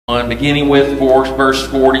1, beginning with verse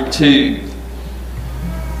 42.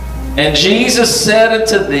 And Jesus said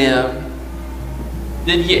unto them,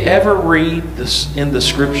 did ye ever read this in the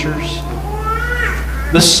Scriptures?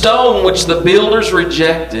 The stone which the builders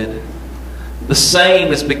rejected, the same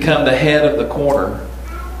has become the head of the corner.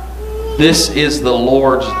 This is the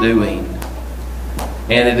Lord's doing,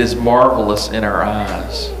 and it is marvelous in our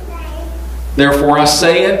eyes. Therefore I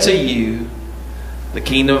say unto you, the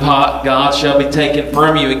kingdom of God shall be taken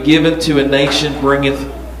from you and given to a nation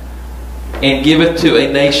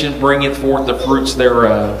bringeth forth the fruits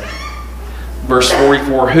thereof. Verse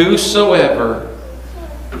 44, whosoever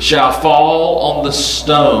shall fall on the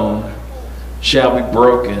stone shall be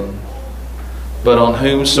broken, but on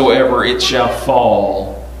whomsoever it shall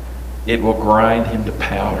fall, it will grind him to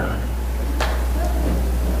powder.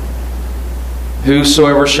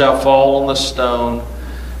 Whosoever shall fall on the stone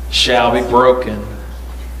shall be broken,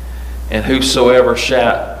 and whomsoever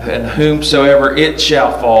it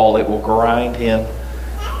shall fall, it will grind him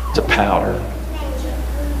to powder.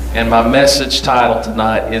 And my message title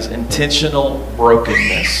tonight is Intentional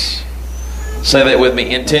Brokenness. Say that with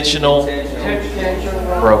me. Intentional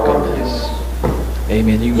brokenness.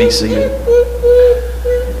 Amen. You can be seated.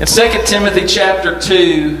 In 2 Timothy chapter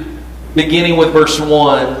 2, beginning with verse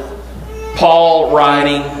 1, Paul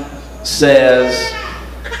writing says,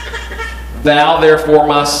 Thou therefore,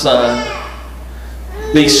 my son,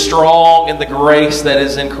 be strong in the grace that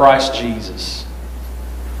is in Christ Jesus.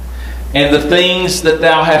 And the things that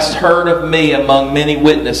thou hast heard of me among many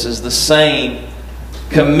witnesses, the same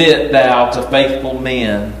commit thou to faithful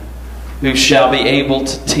men, who shall be able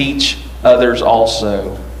to teach others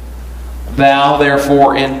also. Thou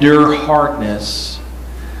therefore endure hardness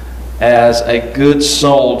as a good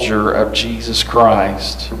soldier of Jesus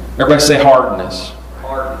Christ. Everybody say hardness.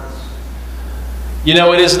 Hardness. You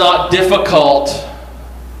know, it is not difficult.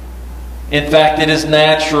 In fact, it is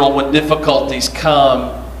natural when difficulties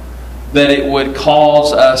come that it would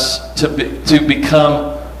cause us to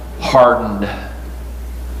become hardened.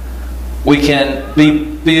 We can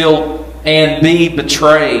feel and be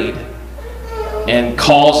betrayed and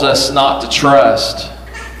cause us not to trust.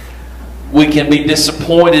 We can be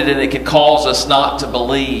disappointed and it can cause us not to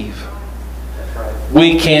believe.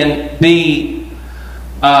 We can be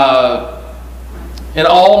in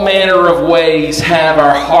all manner of ways have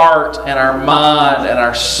our heart and our mind and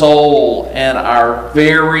our soul and our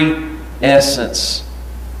very essence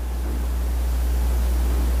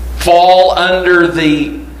fall under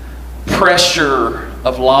the pressure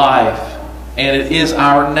of life, and it is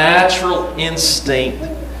our natural instinct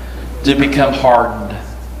to become hardened.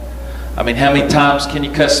 I mean, how many times can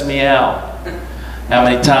you cuss me out? How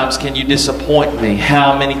many times can you disappoint me?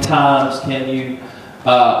 How many times can you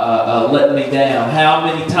let me down? How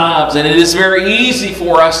many times? And it is very easy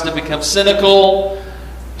for us to become cynical,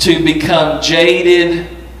 to become jaded,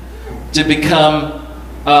 to become,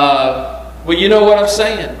 well, you know what I'm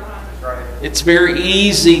saying. It's very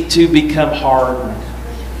easy to become hardened.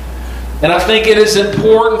 And I think it is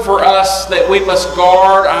important for us that we must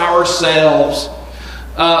guard ourselves.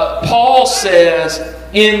 Paul says,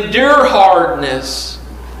 endure hardness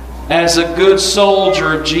as a good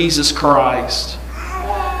soldier of Jesus Christ.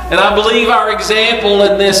 And I believe our example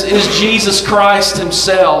in this is Jesus Christ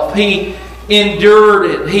himself. He endured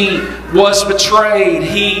it. He was betrayed.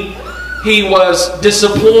 He was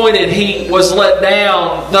disappointed. He was let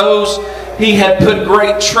down. Those he had put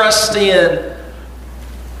great trust in,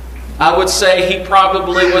 I would say he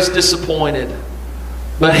probably was disappointed.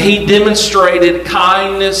 But he demonstrated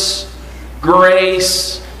kindness,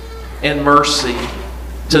 grace, and mercy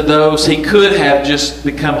to those he could have just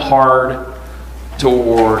become hard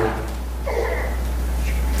toward.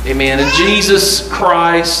 Amen. And Jesus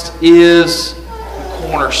Christ is the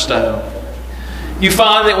cornerstone. You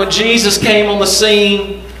find that when Jesus came on the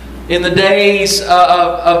scene in the days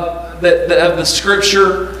of the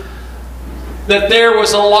Scripture, that there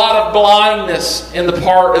was a lot of blindness in the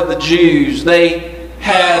part of the Jews. They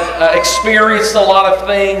had experienced a lot of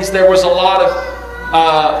things. There was a lot of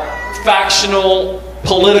factional,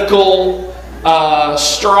 political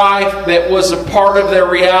strife that was a part of their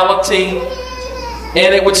reality.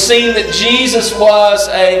 And it would seem that Jesus was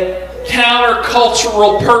a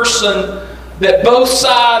countercultural person that both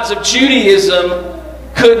sides of Judaism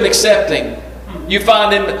couldn't accept him. You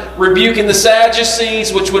find him rebuking the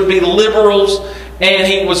Sadducees, which would be the liberals, and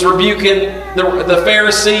he was rebuking the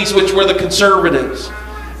Pharisees, which were the conservatives.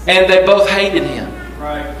 And they both hated him.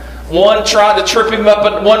 Right. One tried to trip him up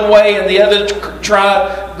in one way, and the other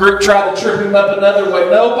group tried to trip him up another way.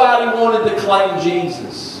 Nobody wanted to claim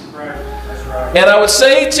Jesus. Right. That's right. And I would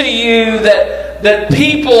say to you that that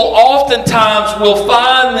people oftentimes will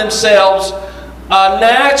find themselves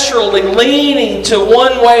naturally leaning to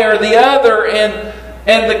one way or the other,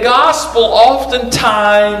 and the gospel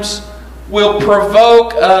oftentimes will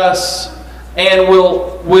provoke us and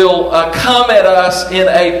will come at us in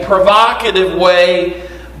a provocative way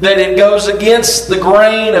that it goes against the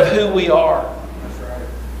grain of who we are.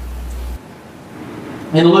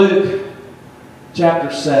 In Luke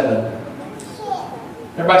chapter 7,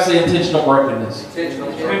 everybody say intentional brokenness.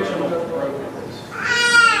 Intentional brokenness.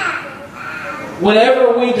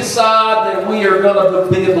 Whenever we decide that we are going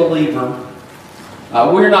to be a believer,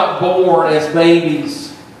 we're not born as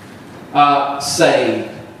babies saved.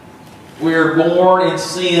 We're born in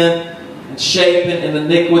sin and shapen in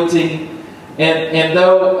iniquity. And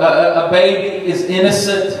though a baby is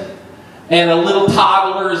innocent, and a little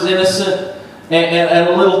toddler is innocent, and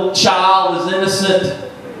a little child is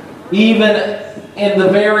innocent, even in the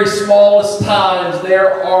very smallest times,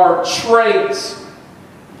 there are traits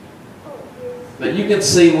that you can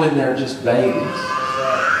see when they're just babies.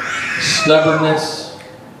 Stubbornness.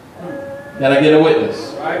 Can I get a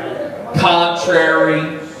witness?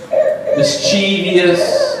 Contrary.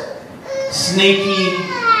 Mischievous. Sneaky.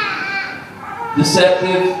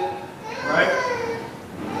 Deceptive.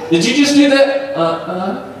 Did you just do that?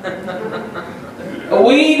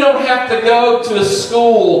 We don't have to go to a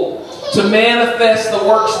school to manifest the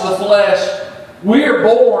works of the flesh. We are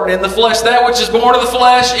born in the flesh. That which is born of the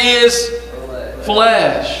flesh is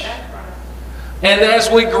flesh. And as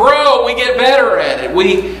we grow, we get better at it.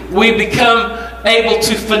 We become able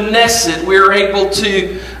to finesse it. We're able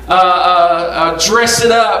to dress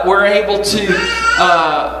it up. We're able to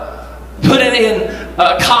put it in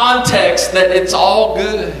context that it's all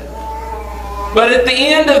good. But at the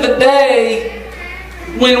end of the day,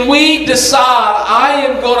 when we decide, I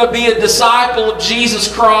am going to be a disciple of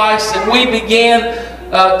Jesus Christ, and we begin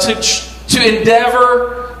to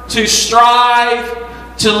endeavor, to strive,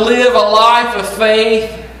 to live a life of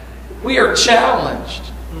faith, we are challenged.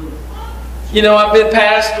 You know, I've been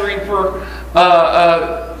pastoring for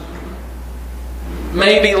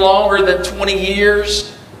maybe longer than 20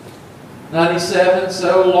 years. 97,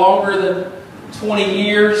 so longer than 20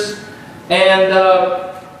 years. And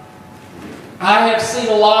I have seen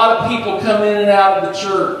a lot of people come in and out of the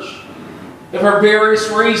church for various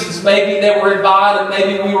reasons. Maybe they were invited,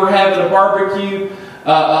 maybe we were having a barbecue,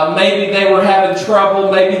 maybe they were having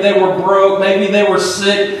trouble, maybe they were broke, maybe they were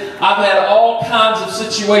sick. I've had all kinds of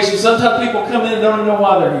situations. Sometimes people come in and don't even know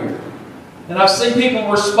why they're here. And I've seen people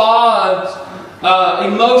respond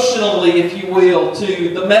emotionally, if you will,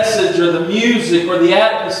 to the message or the music or the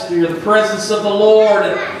atmosphere, the presence of the Lord.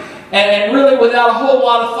 And really without a whole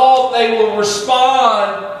lot of thought, they will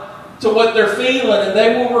respond to what they're feeling, and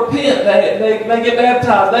they will repent. They get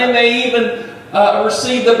baptized. They may even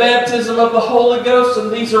receive the baptism of the Holy Ghost, and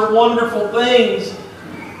these are wonderful things.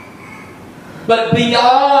 But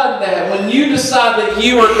beyond that, when you decide that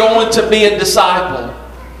you are going to be a disciple,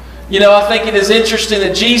 you know, I think it is interesting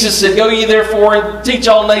that Jesus said, "Go ye therefore and teach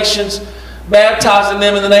all nations, baptizing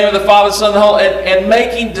them in the name of the Father, Son, and the Holy," and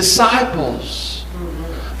making disciples.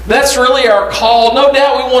 That's really our call. No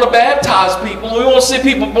doubt we want to baptize people. We want to see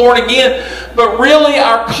people born again. But really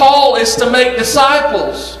our call is to make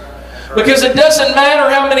disciples. Because it doesn't matter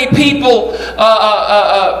how many people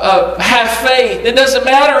have faith. It doesn't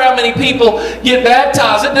matter how many people get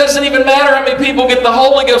baptized. It doesn't even matter how many people get the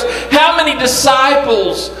Holy Ghost. How many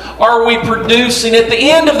disciples are we producing? At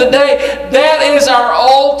the end of the day, that is our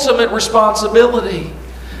ultimate responsibility.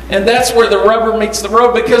 And that's where the rubber meets the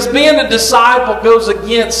road, because being a disciple goes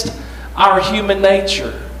against our human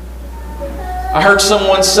nature. I heard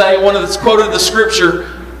someone say, one of that's quoted the scripture,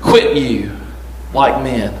 "Quit you like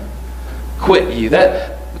men." Quit you.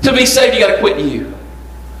 That to be saved, you got to quit you.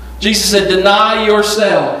 Jesus said, "Deny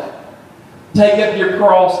yourself, take up your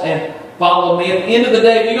cross, and follow me." At the end of the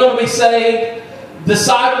day, if you're going to be saved,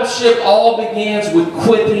 discipleship all begins with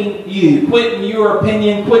quitting you, quitting your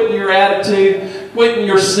opinion, quitting your attitude, quitting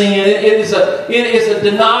your sin. It is a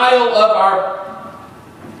denial of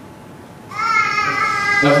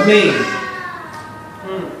me.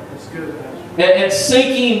 That's good. And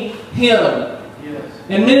seeking Him.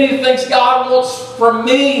 And many of the things God wants from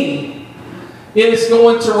me, it is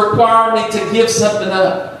going to require me to give something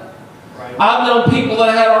up. Right. I've known people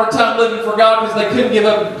that had a hard time living for God because they couldn't give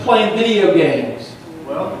up playing video games.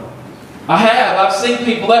 Well, I have. I've seen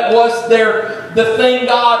people that was the thing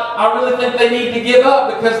God, I really think they need to give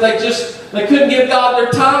up, because they couldn't give God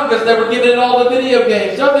their time because they were giving it all to video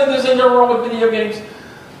games. I don't think there's anything wrong with video games.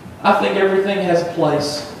 I think everything has a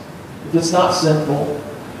place. If it's not sinful,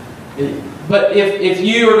 But if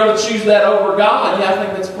you are going to choose that over God, yeah, I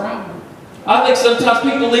think that's a problem. I think sometimes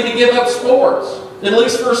people need to give up sports, at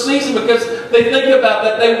least for a season, because they think about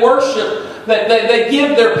that, they worship, that they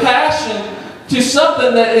give their passion to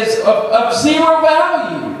something that is of zero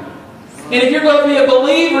value. And if you're going to be a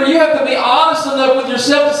believer, you have to be honest enough with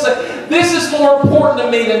yourself to say, this is more important to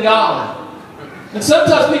me than God. And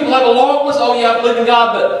sometimes people have a long list. Oh, yeah, I believe in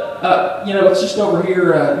God, but, it's just over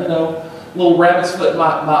here, little rabbit's foot in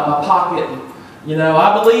my pocket. And,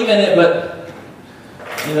 I believe in it, but,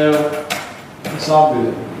 it's all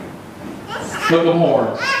good. Hook 'em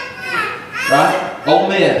horns. Right? Ole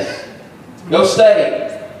Miss. Go State.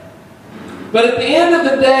 But at the end of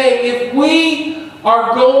the day, if we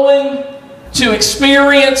are going to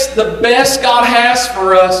experience the best God has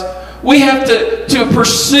for us, we have to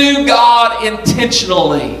pursue God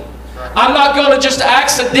intentionally. I'm not going to just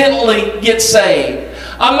accidentally get saved.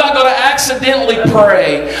 I'm not going to accidentally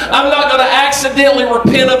pray. I'm not going to accidentally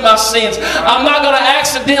repent of my sins. I'm not going to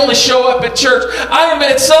accidentally show up at church.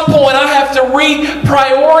 At some point, I have to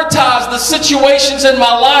reprioritize the situations in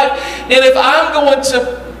my life. And if I'm going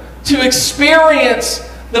to experience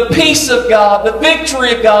the peace of God, the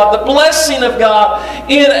victory of God, the blessing of God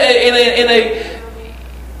in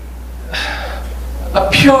a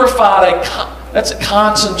purified, that's a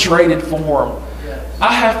concentrated form,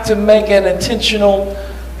 I have to make an intentional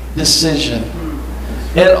decision.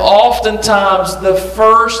 And oftentimes the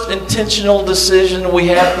first intentional decision we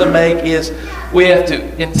have to make is we have to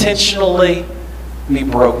intentionally be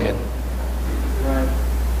broken.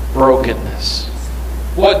 Brokenness.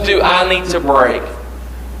 What do I need to break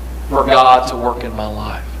for God to work in my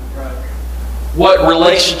life? What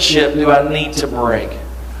relationship do I need to break?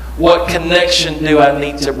 What connection do I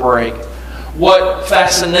need to break? What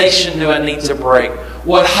fascination do I need to break?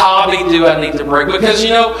 What hobby do I need to break? Because,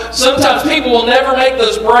 sometimes people will never make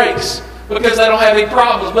those breaks because they don't have any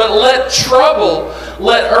problems. But let trouble,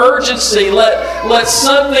 let urgency, let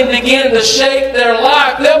something begin to shake their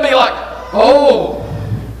life. They'll be like, okay.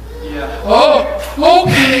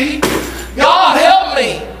 God, help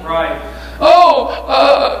me. Right.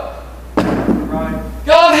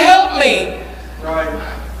 God, help me. Right.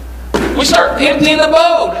 We start emptying the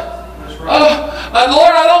boat. That's right.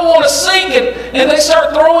 Lord, I don't want to sink it. And they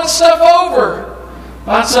start throwing stuff over.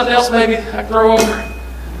 Find something else maybe I throw over.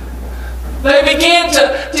 They begin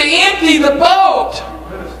to empty the boat.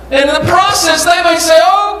 And in the process, they may say,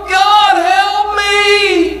 oh, God, help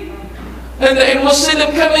me. And we'll see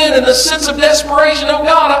them come in a sense of desperation. Oh,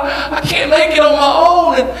 God, I can't make it on my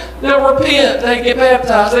own. And they'll repent. They get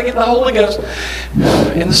baptized. They get the Holy Ghost.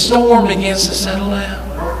 And the storm begins to settle down.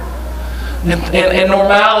 And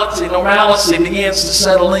normalcy begins to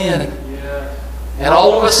settle in. And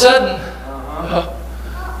all of a sudden,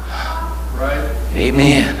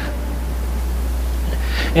 amen.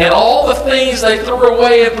 And all the things they threw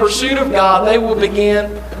away in pursuit of God, they will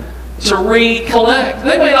begin to recollect.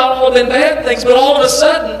 They may not all have been bad things, but all of a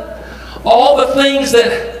sudden, all the things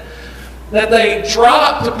that they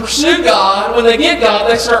drop to pursue God, when they get God,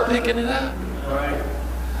 they start picking it up.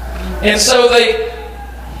 And so they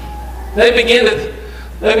begin to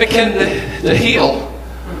heal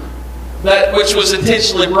that which was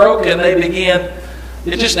intentionally broken.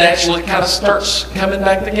 It just naturally kind of starts coming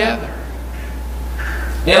back together.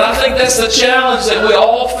 And I think that's the challenge that we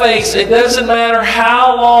all face. It doesn't matter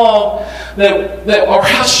how long or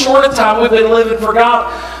how short a time we've been living for God.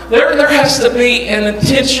 There has to be an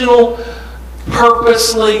intentional,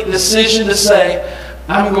 purposely decision to say,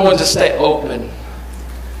 I'm going to stay open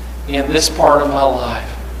in this part of my life.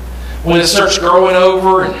 When it starts growing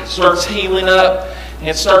over and starts healing up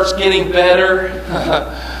and starts getting better,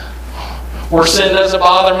 where sin doesn't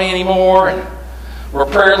bother me anymore, and where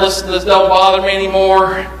prayerlessness don't bother me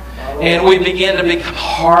anymore, and we begin to become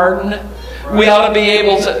hardened, we ought to be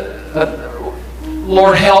able to,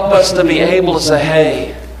 Lord, help us to be able to say,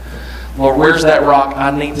 hey, Lord, where's that rock? I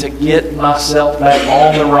need to get myself back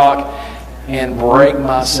on the rock and break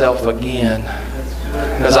myself again.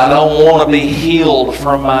 Because I don't want to be healed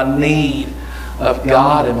from my need of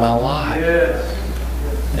God in my life.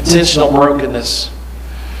 Intentional brokenness.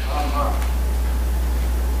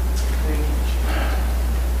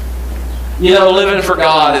 Living for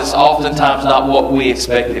God is oftentimes not what we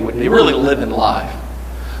expect it would be. Really living life.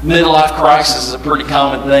 Midlife crisis is a pretty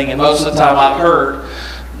common thing, and most of the time I've heard,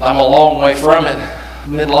 I'm a long way from it.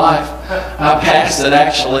 Midlife. I passed it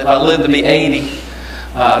actually. If I lived to be 80,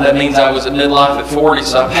 that means I was at midlife at 40,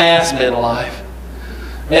 so I passed midlife.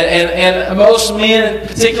 And most men in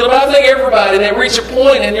particular, but I think everybody, they reach a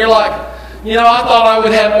point and you're like, I thought I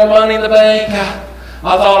would have more money in the bank.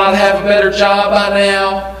 I thought I'd have a better job by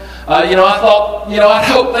now. I thought, I'd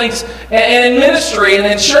hope things, and in ministry and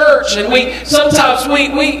in church, and sometimes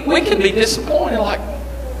we can be disappointed. Like,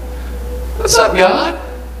 what's up, God?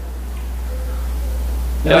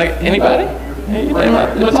 Anybody? Am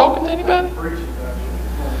I talking to anybody?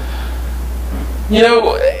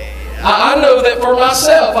 I know that for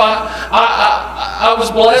myself, I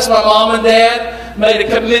was blessed. My mom and dad made a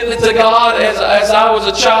commitment to God as I was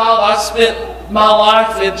a child. I spent my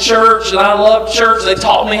life in church, and I loved church. They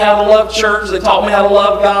taught me how to love church. They taught me how to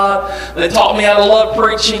love God. They taught me how to love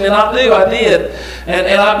preaching, and I did. And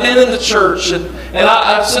I've been in the church, and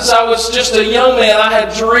since I was just a young man, I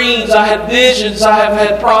had dreams, I had visions, I have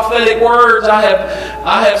had prophetic words, I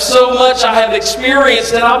have so much I have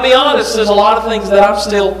experienced, and I'll be honest, there's a lot of things that I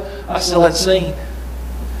still haven't seen.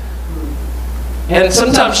 And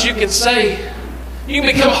sometimes you can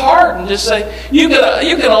become hard and just say, you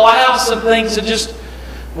can allow some things to just,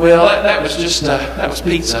 that was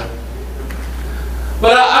pizza.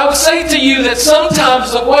 But I would say to you that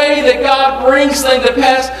sometimes the way that God brings things to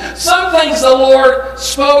pass, some things the Lord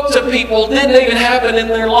spoke to people didn't even happen in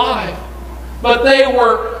their life. But they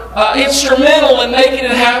were instrumental in making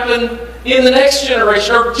it happen in the next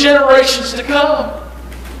generation or generations to come.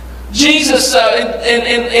 Jesus,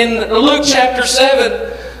 in Luke chapter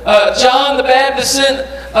 7, John the Baptist sent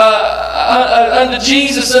unto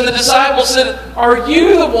Jesus, and the disciples said, "Are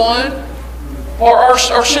you the one, or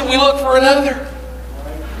should we look for another?"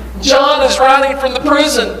 John is writing from the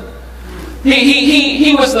prison.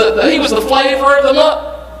 He was the flavor of the month.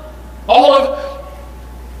 All of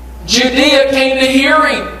Judea came to hear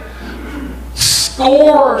him.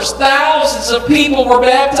 Scores, thousands of people were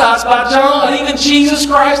baptized by John. Even Jesus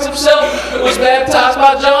Christ himself was baptized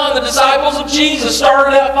by John. The disciples of Jesus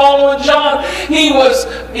started out following John. He was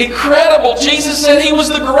incredible. Jesus said he was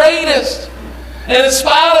the greatest. And in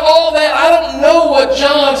spite of all that, I don't know what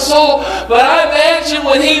John saw, but I imagine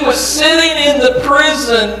when he was sitting in the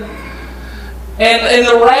prison and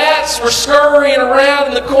the rats were scurrying around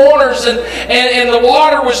in the corners and the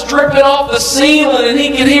water was dripping off the ceiling and he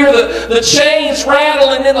could hear the chains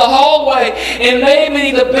rattling in the hallway, and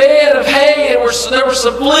maybe the bed of hay, there were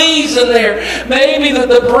some fleas in there. Maybe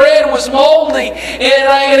the bread was moldy,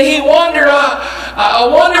 and he wondered, I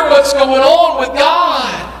wonder what's going on with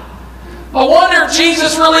God. I wonder if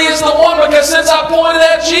Jesus really is the one, because since I pointed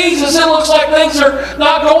at Jesus, it looks like things are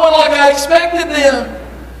not going like I expected them.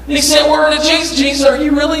 He sent word to Jesus. Jesus, are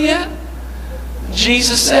you really it?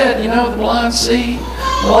 Jesus said, the blind see,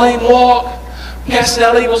 the lame walk, casting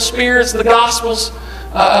out evil spirits, the Gospels,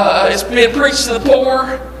 it's being preached to the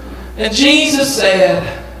poor. And Jesus said,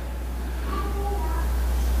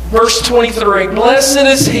 verse 23, "Blessed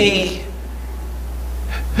is he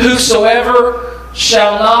whosoever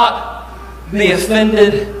shall not be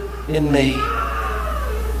offended in me."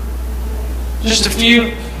 Just a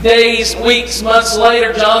few days, weeks, months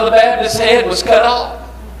later, John the Baptist's head was cut off,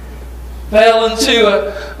 fell into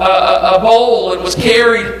a bowl, and was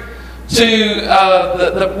carried to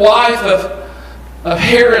the wife of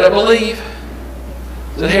Herod, I believe.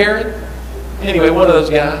 Is it Herod? Anyway, one of those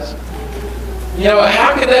guys.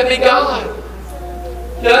 How could that be God?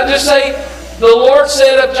 Did I just say, the Lord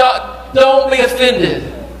said of John, don't be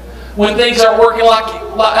offended when things aren't working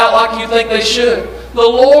out like you think they should. The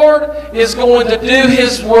Lord is going to do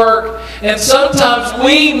His work, and sometimes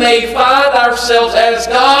we may find ourselves, as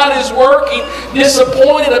God is working,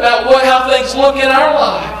 disappointed about how things look in our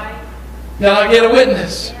life. Can I get a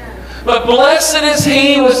witness? But blessed is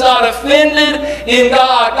he who is not offended in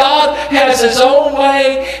God. God has His own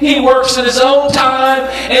way. He works at His own time.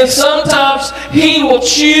 And sometimes He will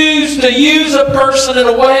choose to use a person in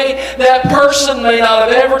a way that person may not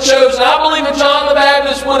have ever chosen. I believe that John the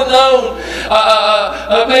Baptist would have known,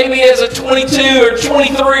 maybe as a 22 or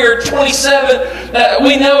 23 or 27,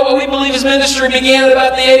 we believe his ministry began at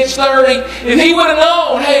about the age 30. If he would have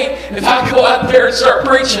known, hey, if I go out there and start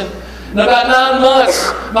preaching, in about 9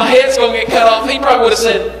 months, my head's going to get cut off, he probably would have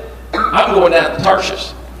said, I'm going down to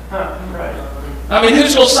Tarshish. I mean,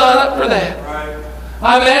 who's going to sign up for that?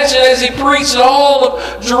 I imagine as he preached, all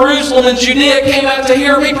of Jerusalem and Judea came out to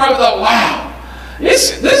hear him. He probably thought, wow,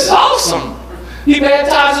 this is awesome. He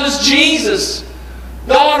baptizes Jesus.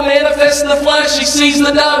 God manifests in the flesh. He sees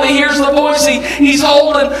the dove. He hears the voice. He's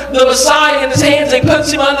holding the Messiah in his hands. He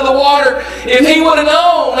puts him under the water. If he would have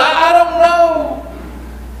known, I don't know.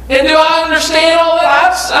 And do I understand all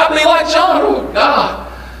that? I'd be like John. Oh,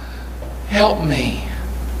 God, help me.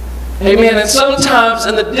 Amen. And sometimes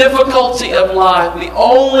in the difficulty of life, the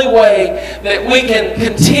only way that we can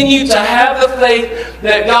continue to have the faith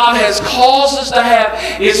that God has caused us to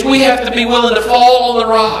have is we have to be willing to fall on the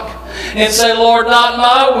rock. and say, Lord, not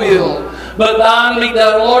my will, but thine be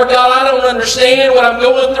done. Lord God, I don't understand what I'm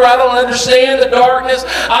going through. I don't understand the darkness.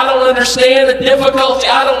 I don't understand the difficulty.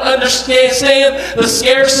 I don't understand the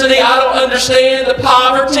scarcity. I don't understand the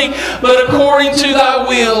poverty. But according to thy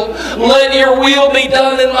will, let your will be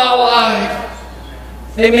done in my life.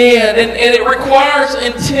 Amen. And it requires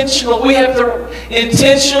intentional. We have to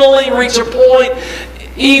intentionally reach a point,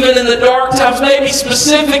 even in the dark times, maybe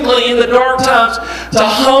specifically in the dark times, to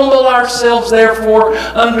humble ourselves, therefore,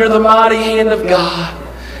 under the mighty hand of God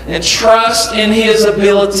and trust in His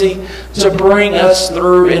ability to bring us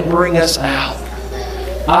through and bring us out.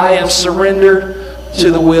 I am surrendered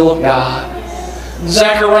to the will of God.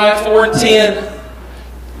 Zechariah 4:10,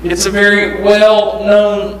 it's a very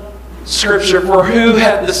well-known scripture. For who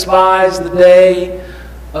hath despised the day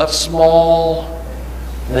of small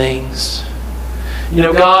things? You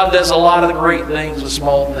know, God does a lot of great things with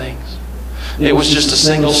small things. It was just a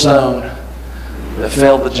single stone that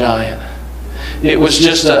felled the giant. It was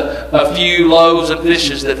just a few loaves and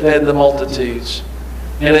fishes that fed the multitudes.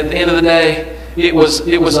 And at the end of the day, it was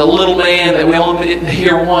a little man that we only didn't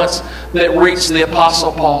hear once that reached the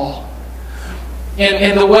Apostle Paul.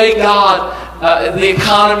 And the way God, the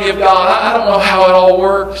economy of God, I don't know how it all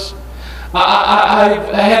works.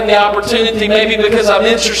 I've had the opportunity, maybe because I'm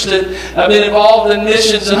interested, I've been involved in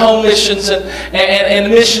missions and home missions and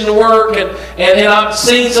mission work, and I've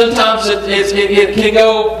seen sometimes it can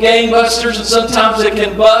go gangbusters, and sometimes it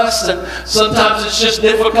can bust, and sometimes it's just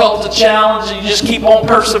difficult to challenge, and you just keep on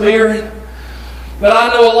persevering. But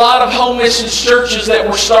I know a lot of home missions churches that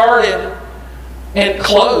were started and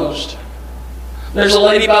closed. There's a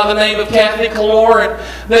lady by the name of Kathy Kaloran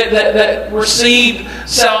that received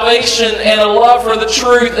salvation and a love for the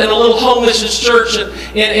truth in a little home missions church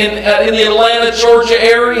in the Atlanta, Georgia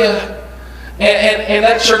area. And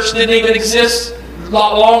that church didn't even exist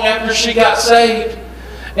not long after she got saved.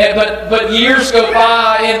 But years go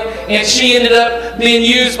by, and she ended up being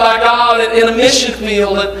used by God in a mission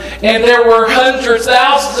field, and there were hundreds,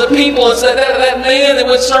 thousands of people. And said that man that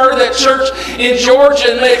would started that church in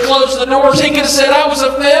Georgia and they closed the doors, he could have said, I was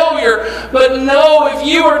a failure. But no, if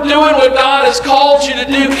you are doing what God has called you to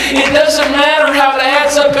do, it doesn't matter how it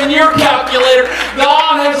adds up in your calculator.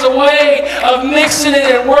 God has a way of mixing it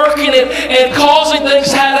and working it and causing things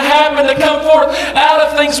to happen to come forth out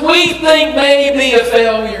of things we think may be a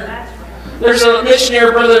failure. There's a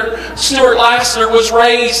missionary, Brother Stuart Lassner, was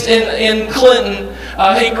raised in Clinton.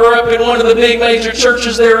 He grew up in one of the big major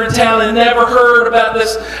churches there in town and never heard about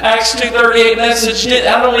this Acts 2:38 message.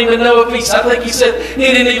 I don't even know if I think he said he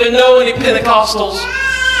didn't even know any Pentecostals.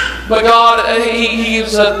 But God, he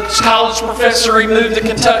was a college professor. He moved to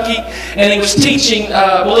Kentucky and he was teaching,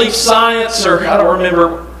 I believe, science, or I don't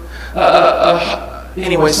remember.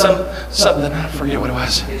 Anyway, something, I forget what it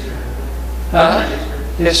was.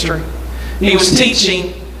 History. He was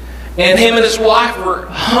teaching, and him and his wife were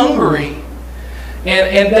hungry,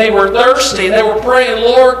 and they were thirsty, and they were praying,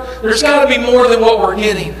 Lord, there's got to be more than what we're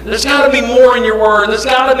getting. There's got to be more in your word. There's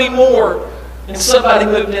got to be more. And somebody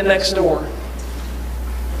moved in next door.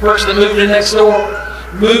 The person that moved in next door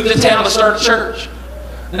moved to town to start a church.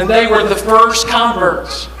 And they were the first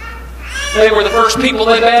converts. They were the first people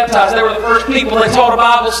they baptized. They were the first people they taught a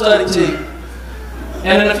Bible study to.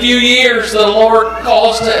 And in a few years, the Lord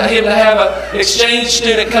caused him to have an exchange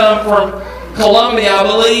student come from Colombia, I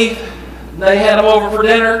believe. They had him over for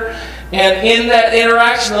dinner. And in that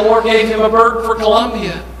interaction, the Lord gave him a burden for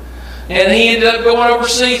Colombia. And he ended up going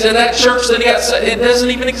overseas. And that church that he got, it doesn't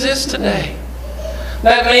even exist today.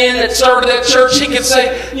 That man that started that church, he could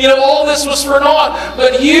say, you know, all this was for naught.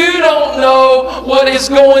 But you don't know what is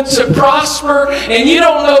going to prosper. And you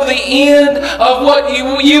don't know the end of what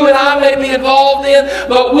you and I may be involved in.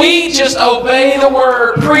 But we just obey the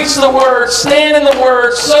Word, preach the Word, stand in the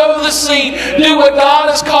Word, sow the seed, do what God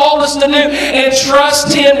has called us to do, and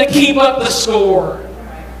trust Him to keep up the score.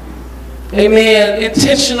 Amen.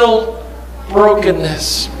 Intentional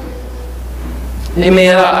brokenness.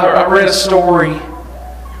 Amen. I read a story.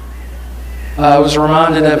 I was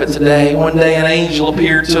reminded of it today. One day an angel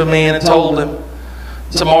appeared to a man and told him,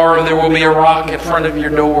 tomorrow there will be a rock in front of your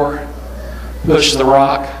door. Push the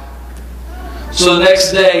rock. So the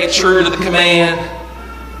next day, true to the command,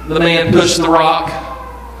 the man pushed the rock.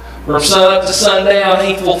 From sun up to sundown,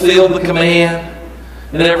 he fulfilled the command.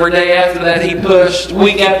 And every day after that, he pushed.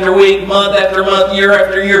 Week after week, month after month, year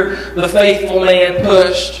after year, the faithful man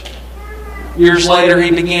pushed. Years later,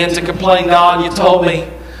 he began to complain, God, you told me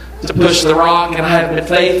to push the rock, and I have been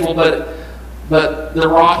faithful, but the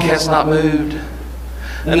rock has not moved.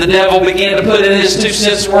 And the devil began to put in his 2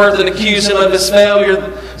 cents worth and accuse him of his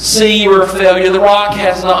failure. See, you are a failure. The rock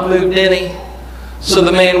has not moved any. So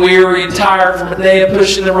the man, weary and tired from a day of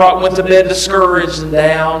pushing the rock, went to bed discouraged and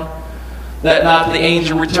down. That night the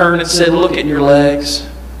angel returned and said, look at your legs.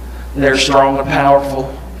 They're strong and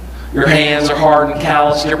powerful. Your hands are hard and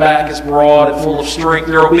calloused. Your back is broad and full of strength.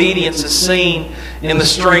 Your obedience is seen in the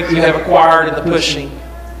strength you have acquired in the pushing.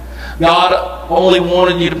 God only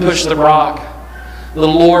wanted you to push the rock. The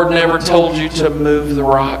Lord never told you to move the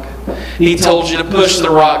rock. He told you to push the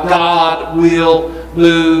rock. God will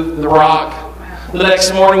move the rock. The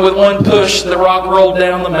next morning, with one push, the rock rolled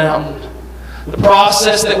down the mountain. The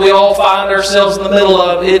process that we all find ourselves in the middle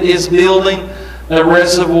of, it is building a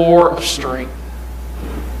reservoir of strength.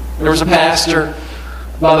 There was a pastor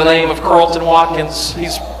by the name of Carlton Watkins.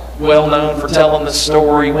 He's well known for telling this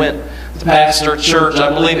story. He went to pastor a church,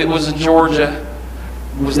 I believe it was in Georgia.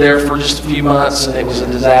 He was there for just a few months, and it was a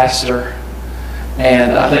disaster.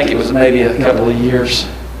 And I think it was maybe a couple of years.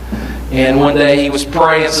 And one day he was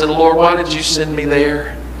praying and said, Lord, why did you send me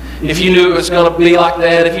there? If you knew it was going to be like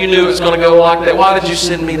that, if you knew it was going to go like that, why did you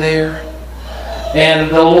send me there?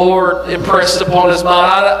 And the Lord impressed upon his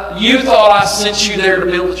mind, you thought I sent you there to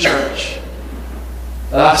build a church.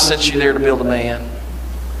 I sent you there to build a man.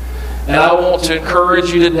 And I want to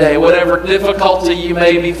encourage you today, whatever difficulty you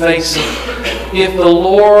may be facing, if the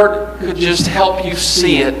Lord could just help you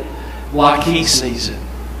see it like He sees it.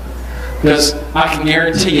 Because I can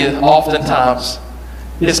guarantee you, oftentimes,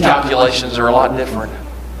 His calculations are a lot different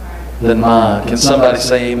than mine. Can somebody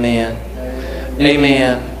say amen?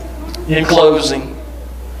 Amen. In closing,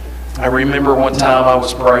 I remember one time I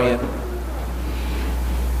was praying.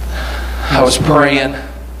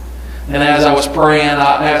 And as I was praying,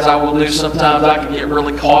 as I will do sometimes, I can get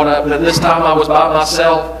really caught up. But this time I was by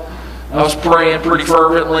myself. I was praying pretty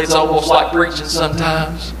fervently. It's almost like preaching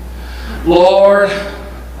sometimes. Lord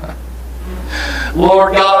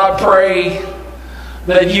God, I pray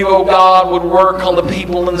that you, oh God, would work on the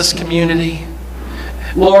people in this community.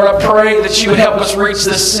 Lord, I pray that you would help us reach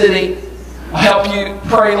this city.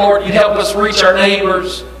 Pray, Lord, you'd help us reach our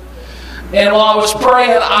neighbors. And while I was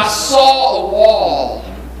praying, I saw a wall.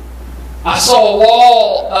 I saw a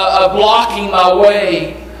wall blocking my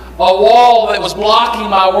way. A wall that was blocking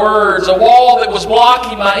my words. A wall that was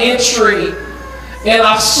blocking my entry. And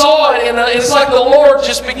I saw it, and it's like the Lord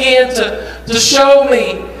just began to show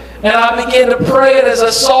me. And I began to pray it as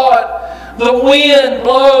I saw it. The wind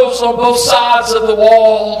blows on both sides of the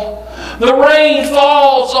wall. The rain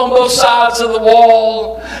falls on both sides of the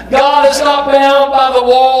wall. God is not bound by the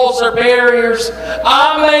walls or barriers.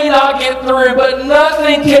 I may not get through, but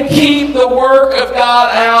nothing can keep the work of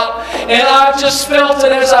God out. And I just felt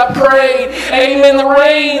it as I prayed. Amen. The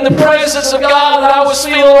rain, the presence of God that I was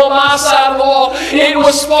feeling on my side of the wall, it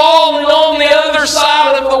was falling on the other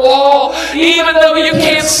side of the wall. Even though you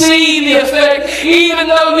can't see the effect, even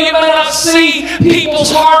though you may not see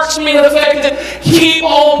people's hearts being affected, keep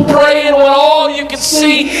on praying when all you can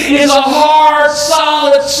see is a hard,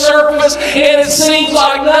 solid surface and it seems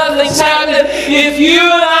like nothing's happening. If you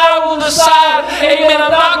and I will decide, amen,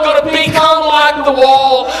 I'm not going to become like the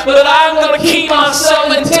wall, but I'm going to keep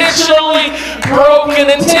myself intentionally broken,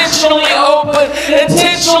 intentionally open,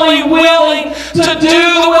 intentionally willing to do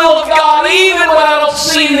the will of God, even when I don't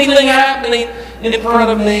see anything happening in front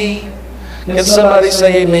of me. Can somebody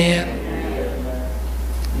say amen?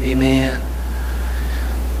 Amen.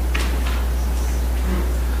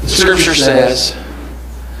 The Scripture says,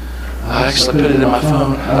 I actually put it in my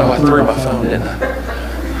phone. Oh, I threw my phone, didn't I?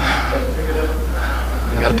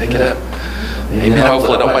 I got to pick it up. Amen.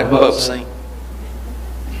 Hopefully I don't make the boat sink.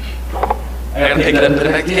 I got to pick it up and put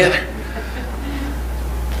it back together.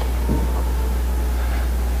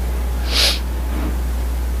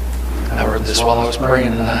 I read this while I was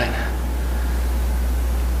praying tonight.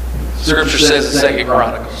 Scripture says in 2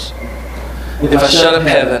 Chronicles, if I shut up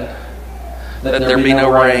heaven, that there be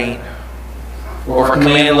no rain, or if I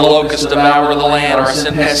command the locusts to devour the land, or I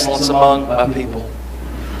send pestilence among my people.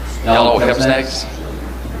 Y'all know what comes next?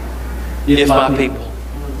 If my people.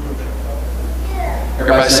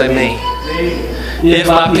 Everybody say me. If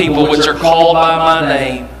my people, which are called by my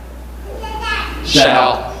name,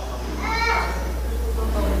 shall.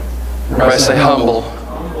 Everybody say humble.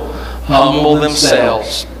 Humble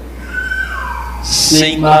themselves.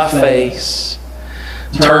 Seek my face.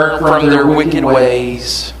 Turn from their wicked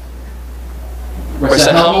ways. Everybody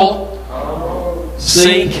say humble.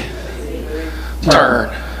 Seek. Turn.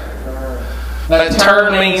 That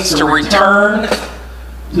turn means to return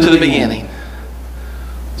to the beginning.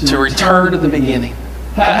 To return to the beginning.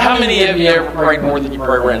 How many of you ever prayed more than you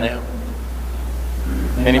pray right now?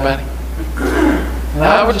 Anybody? And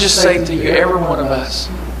I would just say to you, every one of us,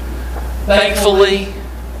 thankfully,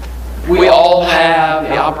 we all have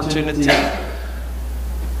the opportunity to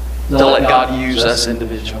let God use us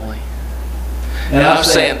individually. And I'm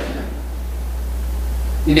saying,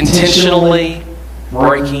 intentionally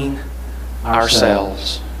breaking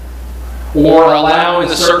ourselves, or allowing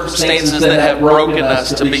the circumstances that have broken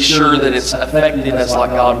us to be sure that it's affecting us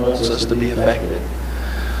like God wants us to be affected.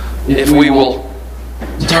 If we will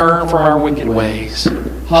turn from our wicked ways,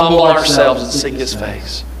 humble ourselves, and seek His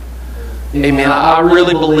face. Amen. I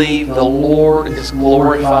really believe the Lord is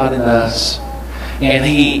glorified in us, and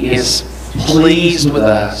He is pleased with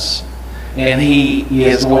us, and He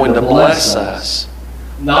is going to bless us,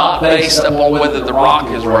 not based upon whether the rock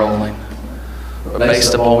is rolling, but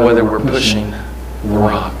based upon whether we're pushing the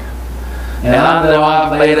rock. And I know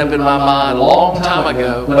I've made up in my mind a long time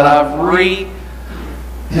ago, but I've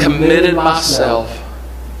recommitted myself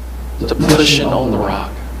to pushing on the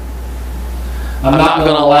rock. I'm not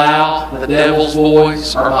going to allow the devil's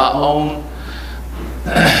voice or my own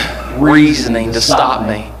reasoning to stop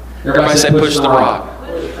me. Everybody say, push the rock.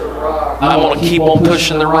 I want to keep on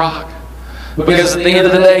pushing the rock. Because at the end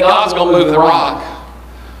of the day, God's going to move the rock.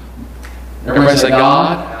 Everybody say,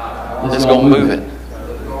 God is going to move it.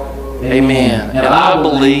 Amen. And I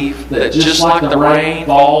believe that just like the rain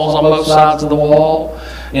falls on both sides of the wall,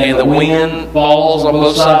 and the wind falls on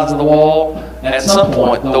both sides of the wall, at some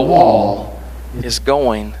point the wall is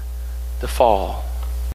going to fall.